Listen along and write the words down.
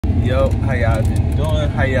Yo, how y'all been doing?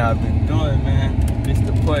 How y'all been doing, man?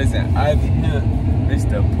 Mr. Poison Ivy here.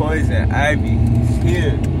 Mr. Poison Ivy is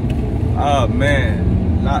here. Oh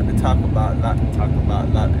man, lot to talk about, lot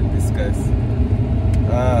to discuss.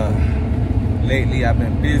 Lately I've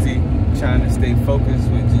been busy trying to stay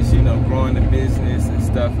focused with just, you know, growing the business and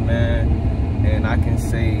stuff, man. And I can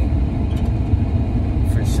say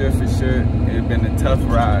for sure, it's been a tough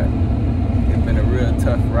ride. It's been a real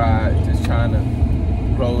tough ride just trying to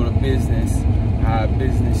grow the business, how a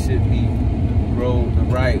business should be grown the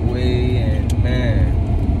right way, and man,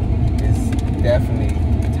 it's definitely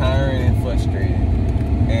tiring and frustrating.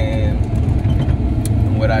 And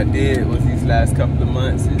what I did was these last couple of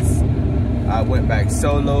months is I went back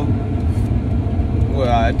solo. Well,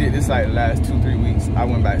 I did this like the last 2-3 weeks. I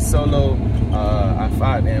went back solo. I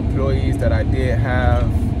fired the employees that I did have.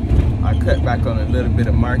 I cut back on a little bit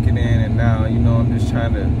of marketing, and now, you know, I'm just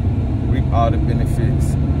trying to reap all the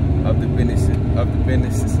benefits of the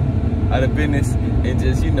business and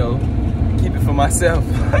just, you know, keep it for myself.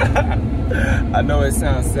 I know it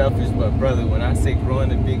sounds selfish, but brother, when I say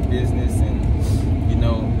growing a big business and, you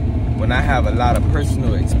know, when I have a lot of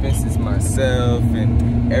personal expenses myself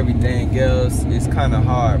and everything else, it's kind of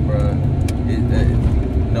hard, bro.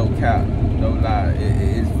 No cap, no lie. It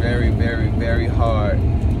is very, very hard,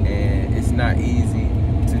 and it's not easy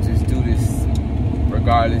to just do this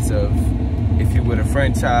regardless of if you're with a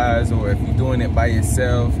franchise or if you're doing it by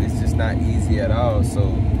yourself. It's just not easy at all.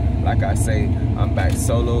 So like I say, I'm back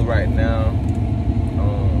solo right now.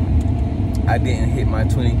 I didn't hit my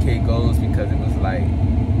 20K goals because it was like,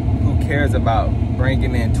 who cares about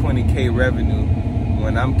bringing in 20K revenue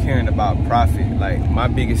when I'm caring about profit? Like, my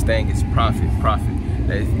biggest thing is profit.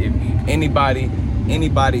 If anybody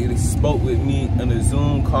that spoke with me on a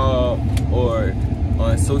Zoom call or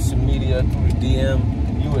on social media through a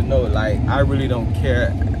DM, you would know, like, I really don't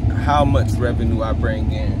care how much revenue I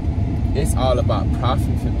bring in. It's all about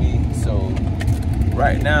profit for me. So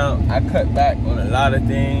right now I cut back on a lot of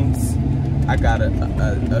things. I got a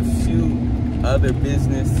few other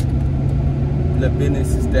businesses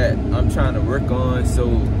that I'm trying to work on, so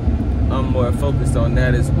I'm more focused on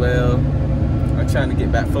that as well. I'm trying to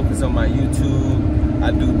get back focused on my YouTube. I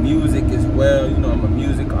do music as well. You know, I'm a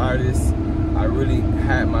music artist. I really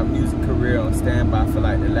had my music career on standby for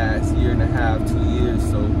like the last 1.5 to 2 years.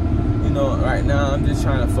 So, you know, right now I'm just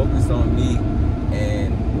trying to focus on me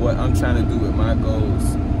and what I'm trying to do with my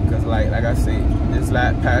goals. Because like I say, this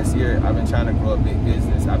past year, I've been trying to grow a big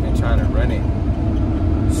business. I've been trying to run it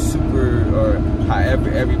super, or however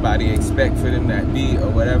everybody expect for them to be or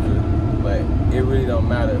whatever. But it really don't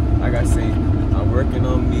matter. Like I say, I'm working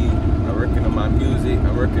on me. I'm working on my music.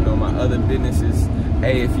 I'm working on my other businesses.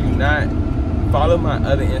 Hey, if you're not, follow my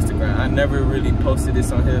other Instagram. I never really posted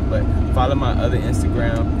this on here, but follow my other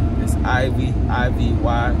Instagram. It's Ivy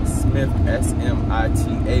Smith,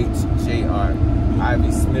 SMITHJR.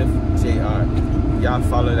 Ivy Smith JR. Y'all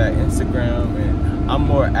follow that Instagram, and I'm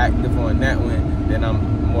more active on that one than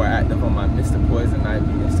I'm more active on my Mr. Poison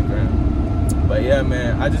Ivy Instagram. But yeah,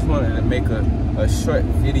 man, I just wanted to make a short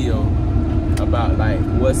video about like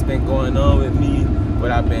what's been going on with me,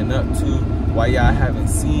 what I've been up to, why y'all haven't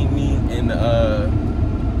seen me in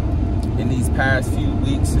these past few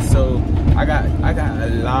weeks or so. I got a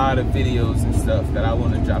lot of videos and stuff that I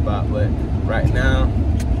want to drop out, but right now,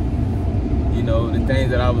 you know, the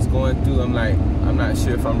things that I was going through, I'm not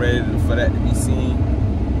sure if I'm ready for that to be seen.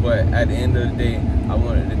 But at the end of the day, I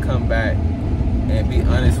wanted to come back and be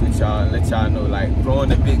honest with y'all and let y'all know, like,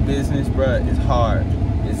 growing a big business, bruh, is hard.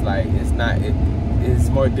 It's like, it's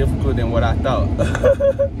more difficult than what I thought.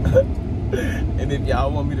 And if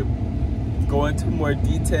y'all want me to go into more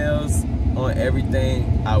details on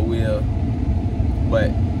everything, I will.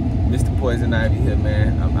 But Mr. Poison Ivy here,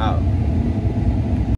 man. I'm out.